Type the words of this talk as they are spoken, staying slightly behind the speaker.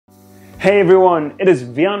Hey everyone, it is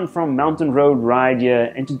Vian from Mountain Road Ride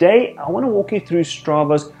here, and today I want to walk you through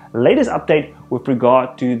Strava's latest update with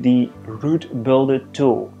regard to the Route Builder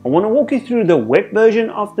tool. I want to walk you through the web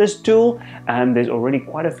version of this tool, and there's already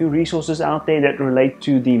quite a few resources out there that relate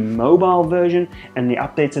to the mobile version and the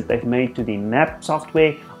updates that they've made to the map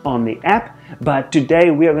software on the app. But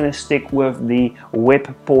today we are going to stick with the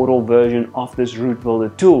web portal version of this Route Builder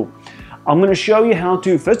tool. I'm going to show you how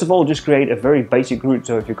to, first of all, just create a very basic route.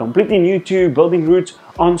 So if you're completely new to building routes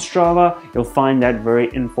on Strava, you'll find that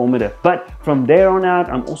very informative. But from there on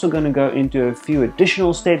out, I'm also going to go into a few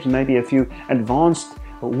additional steps, maybe a few advanced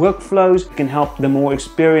workflows that can help the more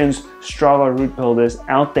experienced Strava route builders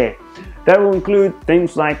out there. That will include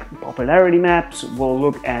things like popularity maps. We'll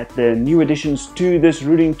look at the new additions to this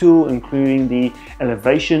routing tool, including the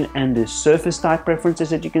elevation and the surface type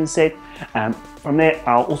preferences that you can set. From there,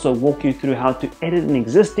 I'll also walk you through how to edit an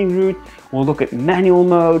existing route. We'll look at manual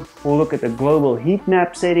mode. We'll look at the global heat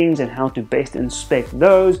map settings and how to best inspect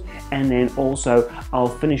those. And then also, I'll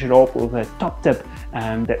finish it off with a top tip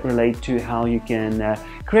that relate to how you can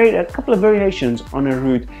create a couple of variations on a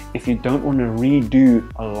route if you don't want to redo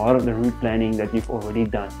a lot of the route planning that you've already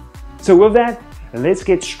done. So with that, let's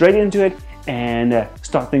get straight into it and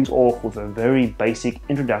start things off with a very basic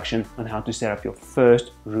introduction on how to set up your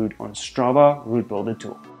first route on Strava Route Builder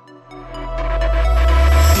tool.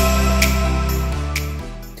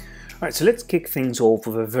 Alright, so let's kick things off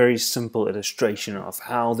with a very simple illustration of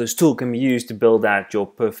how this tool can be used to build out your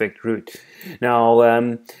perfect route.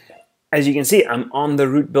 Now, as you can see, I'm on the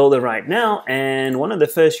Route Builder right now, and one of the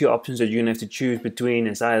first few options that you're going to have to choose between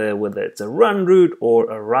is either whether it's a run route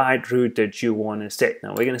or a ride route that you want to set. Now,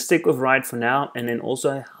 we're going to stick with ride for now, and then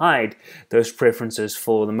also hide those preferences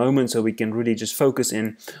for the moment so we can really just focus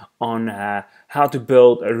in on how to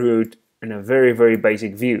build a route in a very, very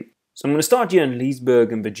basic view. So I'm going to start here in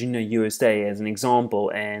Leesburg in Virginia, USA as an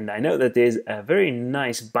example, and I know that there's a very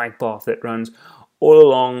nice bike path that runs all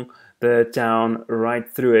along the town right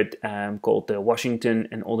through it, called the Washington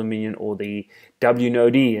and Old Dominion, or the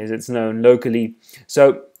WNOD as it's known locally.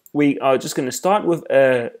 So we are just going to start with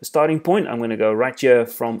a starting point. I'm going to go right here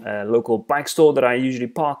from a local bike store that I usually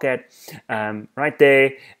park at, right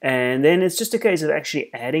there, and then it's just a case of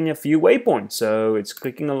actually adding a few waypoints. So it's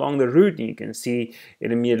clicking along the route, and you can see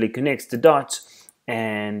it immediately connects the dots,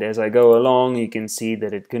 and as I go along you can see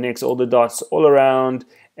that it connects all the dots all around,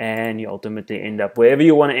 and you ultimately end up wherever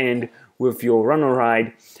you want to end with your run or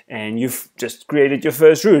ride, and you've just created your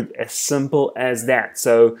first route. As simple as that.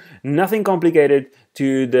 So nothing complicated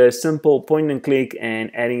to the simple point and click and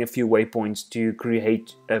adding a few waypoints to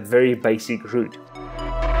create a very basic route.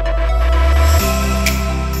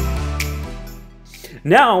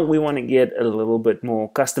 Now we want to get a little bit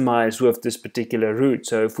more customized with this particular route.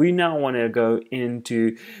 So if we now want to go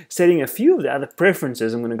into setting a few of the other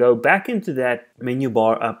preferences, I'm going to go back into that menu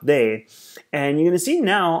bar up there, and you're going to see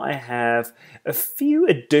now I have a few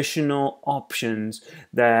additional options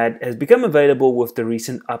that has become available with the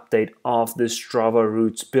recent update of the Strava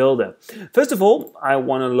Route Builder. First of all, I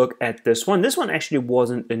want to look at this one. This one actually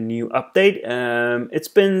wasn't a new update. It's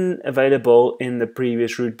been available in the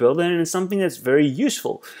previous Route Builder, and it's something that's very useful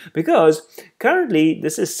because currently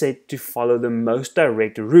this is set to follow the most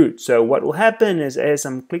direct route. So what will happen is, as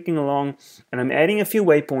I'm clicking along and I'm adding a few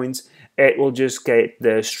waypoints, it will just get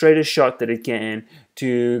the straightest shot that it can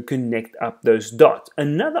to connect up those dots.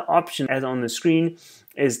 Another option, as on the screen,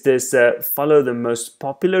 is this follow the most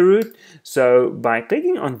popular route. So by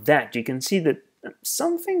clicking on that, you can see that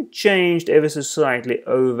something changed ever so slightly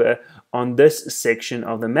over on this section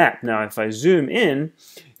of the map. Now if I zoom in,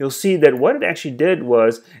 you'll see that what it actually did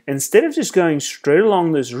was, instead of just going straight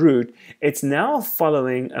along this route, it's now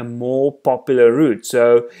following a more popular route.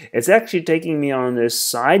 So it's actually taking me on this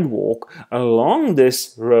sidewalk along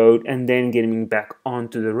this road and then getting me back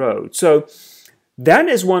onto the road. So that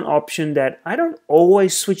is one option that I don't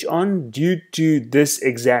always switch on due to this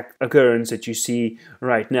exact occurrence that you see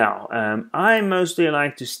right now. I mostly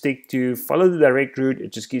like to stick to follow the direct route.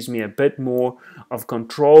 It just gives me a bit more of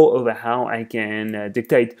control over how I can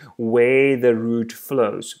dictate where the route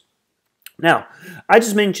flows. Now, I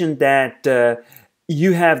just mentioned that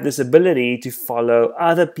you have this ability to follow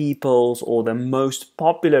other people's or the most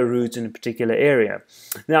popular routes in a particular area.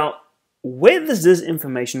 Now, where does this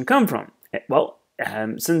information come from? Well,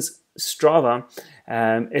 since Strava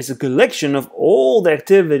is a collection of all the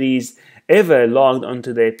activities ever logged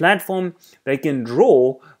onto their platform, they can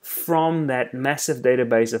draw from that massive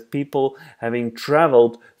database of people having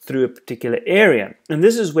traveled through a particular area. And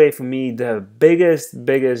this is where, for me, the biggest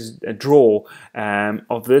draw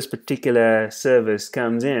of this particular service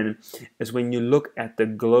comes in, is when you look at the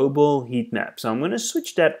global heat map. So I'm going to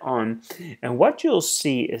switch that on, and what you'll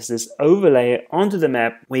see is this overlay onto the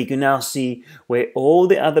map where you can now see where all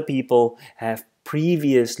the other people have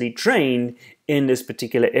previously trained in this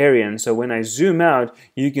particular area. And so when I zoom out,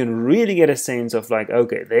 you can really get a sense of like,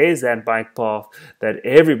 okay, there's that bike path that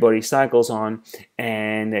everybody cycles on,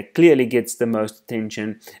 and it clearly gets the most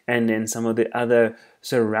attention, and then some of the other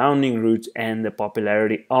surrounding routes and the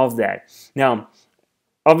popularity of that. Now,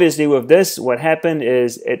 obviously with this, what happened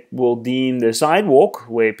is it will deem the sidewalk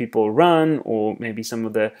where people run, or maybe some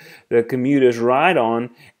of the commuters ride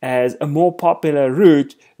on, as a more popular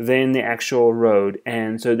route than the actual road.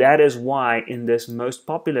 And so that is why in this most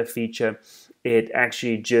popular feature, it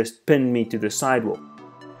actually just pinned me to the sidewalk.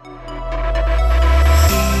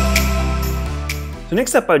 So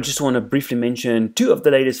next up, I just want to briefly mention two of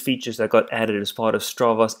the latest features that got added as part of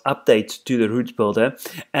Strava's update to the Route Builder,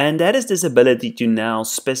 and that is this ability to now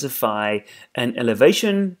specify an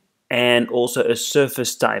elevation and also a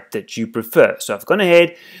surface type that you prefer. So I've gone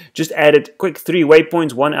ahead, just added quick 3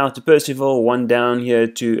 waypoints, one out to Percival, one down here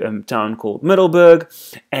to a town called Middelburg,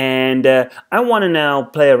 and I want to now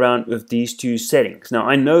play around with these two settings. Now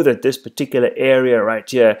I know that this particular area right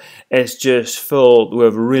here is just filled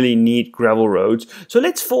with really neat gravel roads, so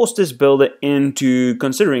let's force this builder into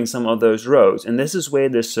considering some of those roads, and this is where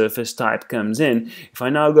the surface type comes in. If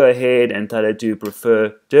I now go ahead and tell it to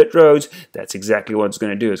prefer dirt roads, that's exactly what it's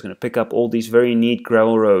going to do. It's going to pick up all these very neat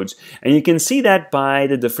gravel roads, and you can see that by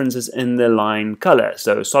the differences in the line color.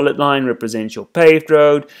 So solid line represents your paved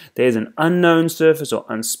road, there's an unknown surface or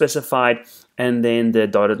unspecified, and then the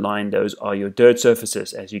dotted line, those are your dirt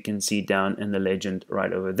surfaces, as you can see down in the legend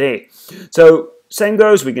right over there. So same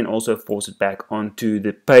goes, we can also force it back onto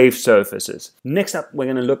the paved surfaces. Next up, we're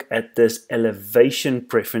going to look at this elevation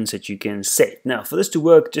preference that you can set. Now, for this to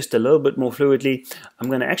work just a little bit more fluidly, I'm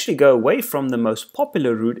going to actually go away from the most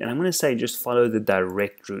popular route, and I'm going to say just follow the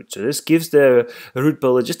direct route. So this gives the route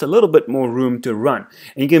builder just a little bit more room to run.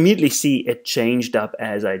 And you can immediately see it changed up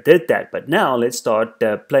as I did that. But now let's start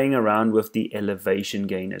playing around with the elevation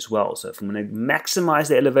gain as well. So if I'm going to maximize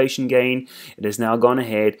the elevation gain, it has now gone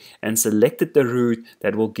ahead and selected the route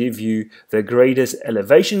that will give you the greatest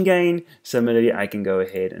elevation gain. Similarly, I can go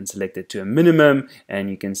ahead and select it to a minimum, and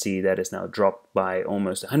you can see that it's now dropped by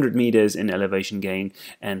almost 100 meters in elevation gain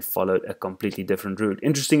and followed a completely different route.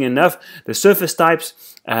 Interesting enough, the surface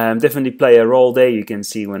types definitely play a role there. You can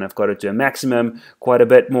see when I've got it to a maximum, quite a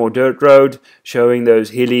bit more dirt road, showing those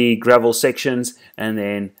hilly gravel sections, and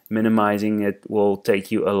then minimizing it will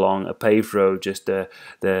take you along a paved road, just the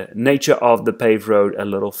nature of the paved road a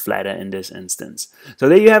little flatter in this instance. So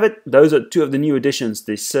there you have it. Those are two of the new additions,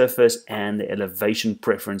 the surface and the elevation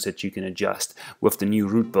preference that you can adjust with the new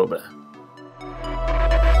Route Builder.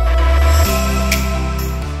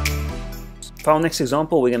 For our next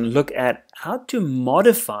example, we're going to look at how to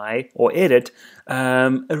modify or edit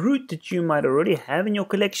a route that you might already have in your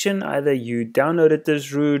collection. Either you downloaded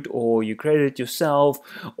this route, or you created it yourself,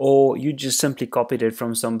 or you just simply copied it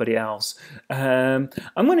from somebody else. I'm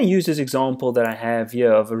going to use this example that I have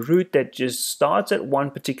here of a route that just starts at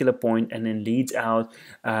one particular point and then leads out,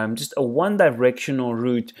 just a one-directional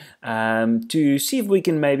route, to see if we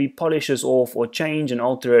can maybe polish this off or change and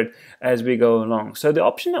alter it as we go along. So the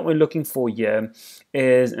option that we're looking for here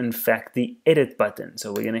is in fact the edit button.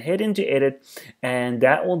 So we're going to head into edit, and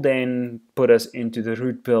that will then put us into the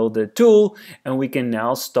Route Builder tool, and we can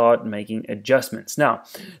now start making adjustments. Now,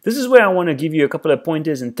 this is where I want to give you a couple of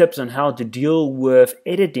pointers and tips on how to deal with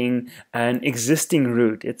editing an existing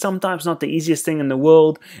route. It's sometimes not the easiest thing in the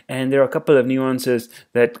world, and there are a couple of nuances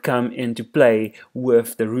that come into play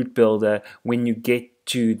with the Route Builder when you get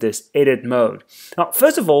to this edit mode. Now,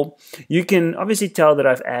 first of all, you can obviously tell that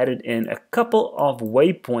I've added in a couple of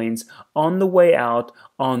waypoints on the way out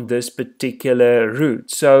on this particular route.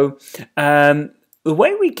 So the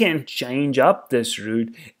way we can change up this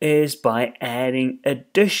route is by adding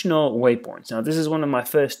additional waypoints. Now, this is one of my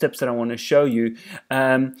first tips that I want to show you.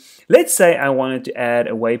 Let's say I wanted to add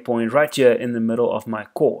a waypoint right here in the middle of my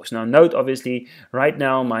course. Now, note, obviously, right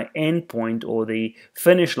now my end point or the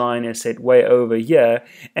finish line is set way over here.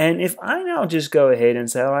 And if I now just go ahead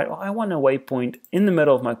and say, all right, well, I want a waypoint in the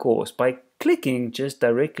middle of my course, by clicking, just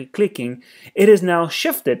directly clicking, it has now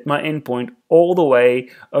shifted my endpoint all the way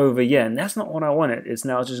over here. And that's not what I wanted. It's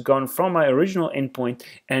now just gone from my original endpoint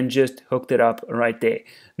and just hooked it up right there.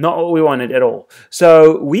 Not what we wanted at all.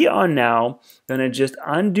 So we are now going to just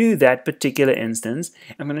undo that particular instance.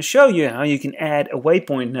 I'm going to show you how you can add a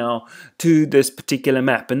waypoint now to this particular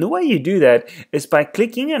map. And the way you do that is by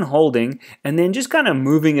clicking and holding and then just kind of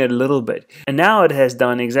moving it a little bit. And now it has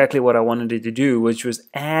done exactly what I wanted it to do, which was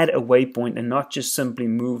add a waypoint and not just simply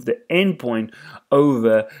move the endpoint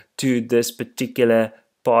over to this particular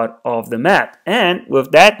part of the map. And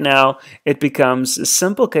with that now, it becomes a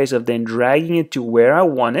simple case of then dragging it to where I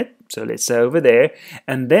want it. So let's say over there,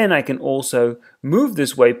 and then I can also move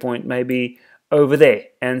this waypoint maybe over there.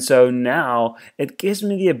 And so now it gives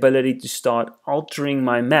me the ability to start altering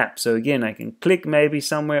my map. So again, I can click maybe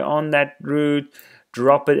somewhere on that route,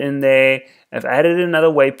 drop it in there. I've added another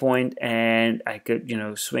waypoint, and I could,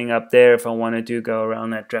 swing up there if I wanted to go around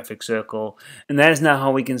that traffic circle. And that is now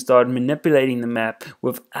how we can start manipulating the map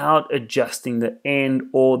without adjusting the end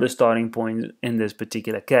or the starting point in this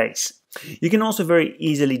particular case. You can also very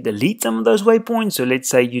easily delete some of those waypoints. So let's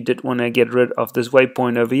say you did want to get rid of this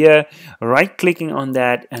waypoint over here. Right clicking on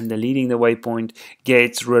that and deleting the waypoint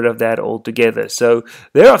gets rid of that altogether. So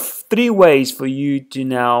there are 3 ways for you to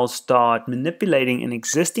now start manipulating an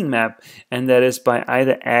existing map, and that is by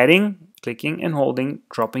either adding, clicking and holding,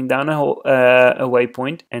 dropping down a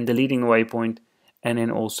waypoint and deleting a waypoint, and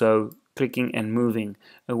then also clicking and moving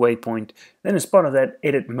a waypoint. Then as part of that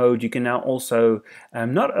edit mode, you can now also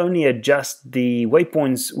not only adjust the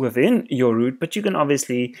waypoints within your route, but you can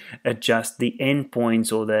obviously adjust the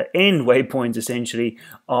endpoints or the end waypoints essentially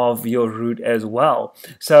of your route as well.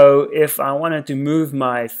 So if I wanted to move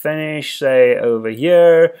my finish, say over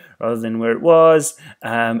here, rather than where it was,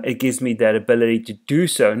 it gives me that ability to do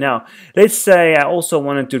so. Now, let's say I also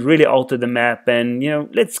wanted to really alter the map and,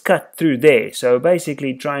 let's cut through there. So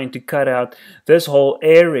basically trying to cut out this whole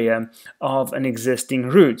area of an existing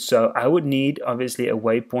route. So I would need obviously a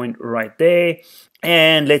waypoint right there.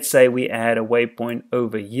 And let's say we add a waypoint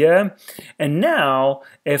over here. And now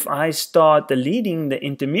if I start deleting the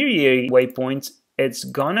intermediary waypoints, it's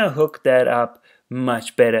gonna hook that up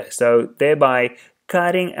much better. So thereby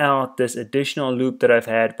cutting out this additional loop that I've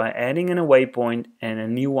had by adding in a waypoint and a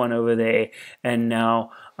new one over there. And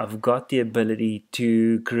now I've got the ability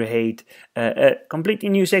to create a completely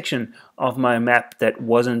new section of my map that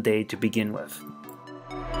wasn't there to begin with.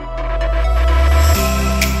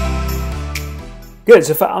 Good,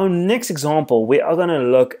 so for our next example, we are going to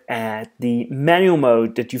look at the manual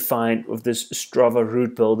mode that you find with this Strava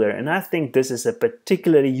Route Builder. And I think this is a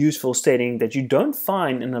particularly useful setting that you don't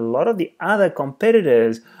find in a lot of the other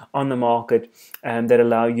competitors on the market that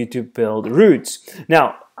allow you to build routes.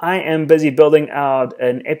 Now, I am busy building out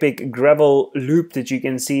an epic gravel loop that you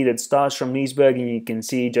can see that starts from Leesburg, and you can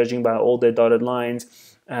see, judging by all the dotted lines,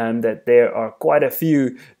 that there are quite a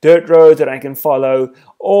few dirt roads that I can follow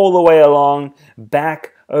all the way along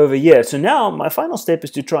back over here. So now my final step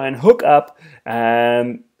is to try and hook up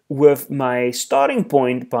with my starting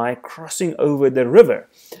point by crossing over the river.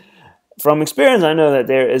 From experience, I know that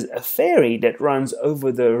there is a ferry that runs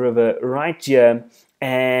over the river right here,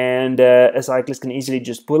 and a cyclist can easily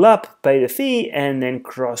just pull up, pay the fee, and then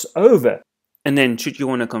cross over. And then should you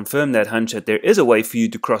want to confirm that hunch that there is a way for you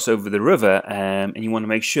to cross over the river, and you want to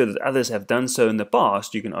make sure that others have done so in the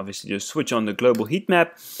past, you can obviously just switch on the global heat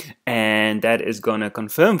map, and that is going to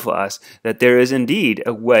confirm for us that there is indeed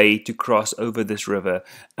a way to cross over this river,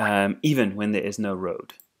 even when there is no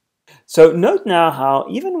road. So note now how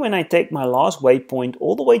even when I take my last waypoint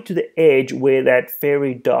all the way to the edge where that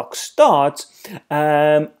ferry dock starts,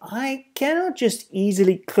 I cannot just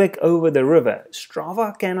easily click over the river.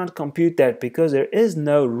 Strava cannot compute that because there is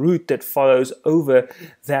no route that follows over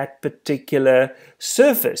that particular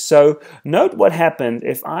surface. So note what happens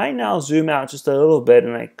if I now zoom out just a little bit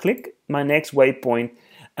and I click my next waypoint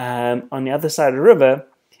on the other side of the river.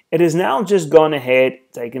 It has now just gone ahead,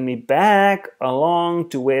 taken me back along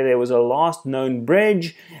to where there was a last known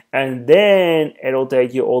bridge, and then it'll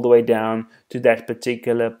take you all the way down to that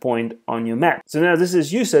particular point on your map. So now this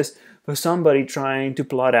is useless for somebody trying to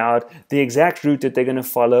plot out the exact route that they're going to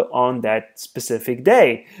follow on that specific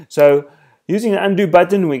day. So using the undo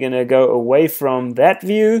button, we're going to go away from that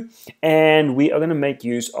view, and we are going to make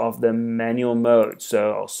use of the manual mode.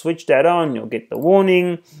 So I'll switch that on, you'll get the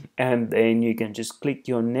warning, and then you can just click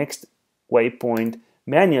your next waypoint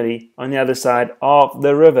manually on the other side of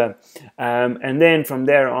the river. And then from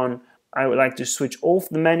there on, I would like to switch off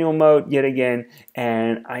the manual mode yet again,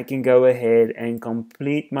 and I can go ahead and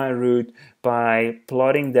complete my route by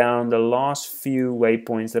plotting down the last few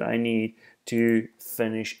waypoints that I need to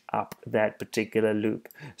finish up that particular loop.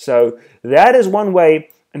 So that is one way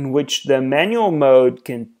in which the manual mode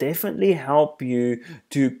can definitely help you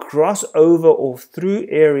to cross over or through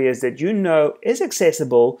areas that you know is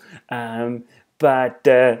accessible, but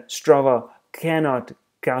Strava cannot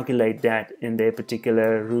calculate that in their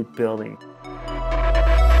particular route building.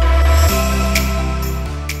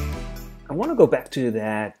 I want to go back to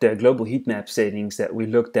that global heat map settings that we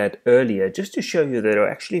looked at earlier, just to show you that there are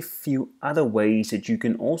actually a few other ways that you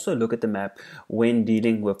can also look at the map when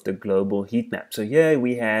dealing with the global heat map. So here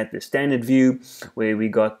we had the standard view where we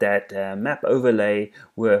got that map overlay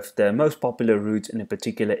with the most popular routes in a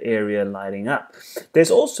particular area lighting up.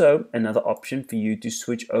 There's also another option for you to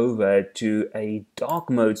switch over to a dark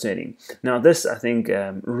mode setting. Now this, I think,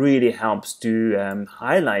 really helps to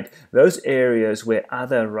highlight those areas where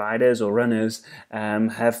other riders or runners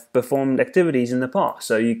have performed activities in the past.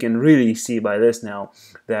 So you can really see by this now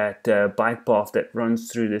that bike path that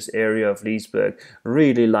runs through this area of Leesburg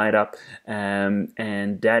really light up, and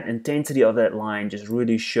that intensity of that line just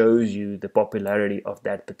really shows you the popularity of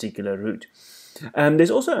that particular route.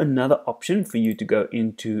 There's also another option for you to go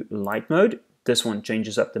into light mode. This one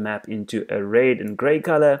changes up the map into a red and gray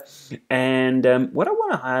color. And what I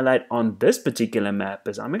want to highlight on this particular map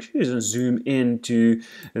is I'm actually going to zoom into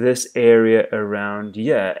this area around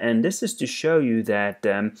here. And this is to show you that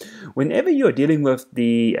whenever you're dealing with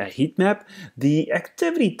the heat map, the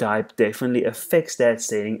activity type definitely affects that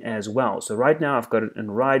setting as well. So right now I've got it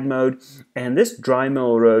in ride mode, and this dry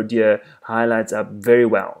mill road here highlights up very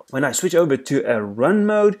well. When I switch over to a run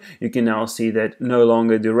mode, you can now see that no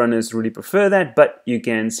longer do runners really prefer that, but you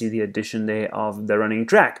can see the addition there of the running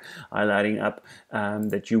track highlighting up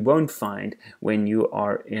that you won't find when you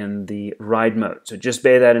are in the ride mode. So just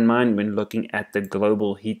bear that in mind when looking at the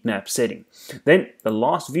global heat map setting. Then the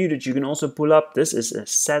last view that you can also pull up, this is a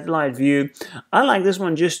satellite view. I like this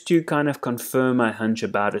one just to kind of confirm my hunch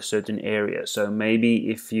about a certain area. So maybe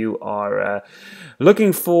if you are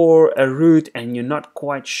looking for a route and you're not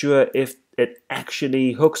quite sure if it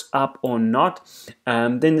actually hooks up or not,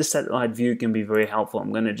 then the satellite view can be very helpful.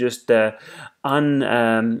 I'm going to just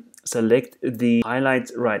select the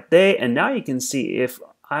highlights right there, and now you can see if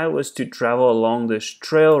I was to travel along this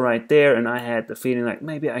trail right there and I had the feeling like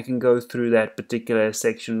maybe I can go through that particular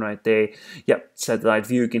section right there. Yep, satellite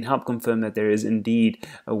view can help confirm that there is indeed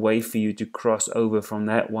a way for you to cross over from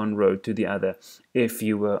that one road to the other if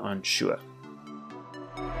you were unsure.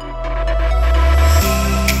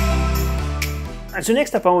 And so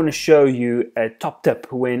next up I want to show you a top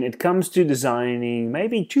tip when it comes to designing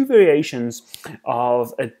maybe two variations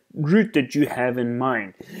of a route that you have in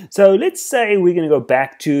mind. So let's say we're going to go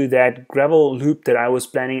back to that gravel loop that I was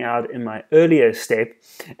planning out in my earlier step,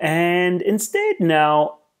 and instead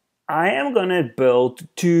now I am going to build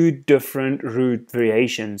two different route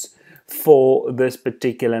variations for this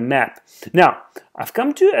particular map. Now, I've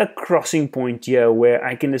come to a crossing point here where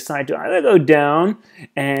I can decide to either go down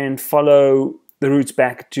and follow the routes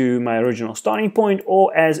back to my original starting point,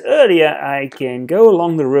 or as earlier, I can go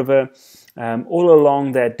along the river, all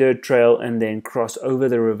along that dirt trail, and then cross over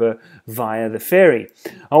the river via the ferry.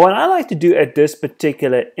 And what I like to do at this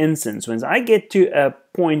particular instance, when I get to a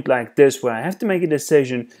point like this where I have to make a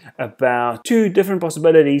decision about two different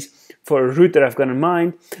possibilities for a route that I've got in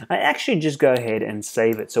mind, I actually just go ahead and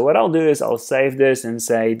save it. So what I'll do is I'll save this and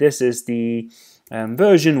say this is the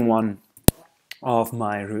version 1 of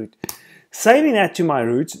my route. Saving that to my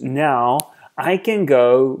routes, now I can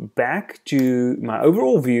go back to my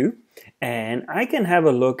overall view and I can have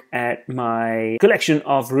a look at my collection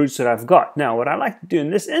of routes that I've got. Now, what I like to do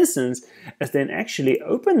in this instance is then actually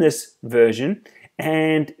open this version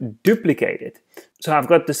and duplicate it. So I've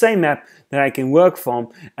got the same map that I can work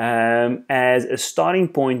from as a starting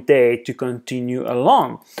point there to continue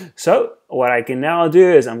along. So what I can now do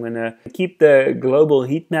is I'm going to keep the global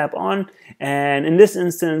heat map on, and in this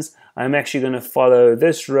instance I'm actually going to follow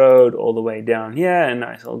this road all the way down here, a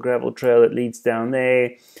nice little gravel trail that leads down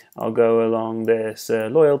there. I'll go along this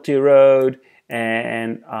loyalty road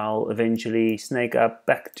and I'll eventually snake up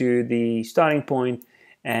back to the starting point,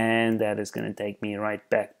 and that is going to take me right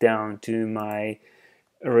back down to my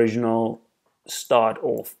original start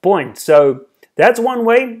off point. So that's one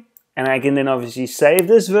way, and I can then obviously save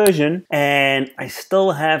this version and I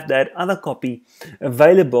still have that other copy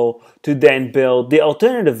available to then build the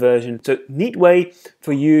alternative version. So neat way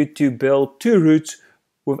for you to build two routes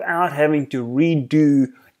without having to redo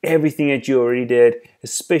everything that you already did,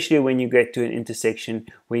 especially when you get to an intersection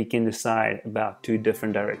where you can decide about two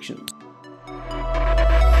different directions.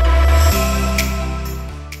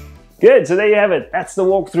 Good, so there you have it. That's the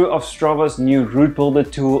walkthrough of Strava's new Route Builder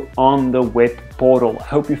tool on the web portal. I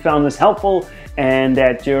hope you found this helpful and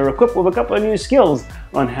that you're equipped with a couple of new skills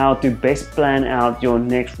on how to best plan out your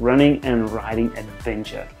next running and riding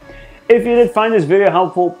adventure. If you did find this video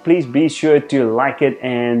helpful, please be sure to like it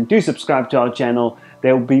and do subscribe to our channel.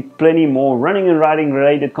 There will be plenty more running and riding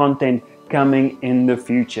related content coming in the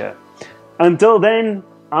future. Until then,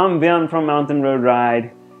 I'm Björn from Mountain Road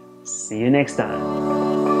Ride. See you next time.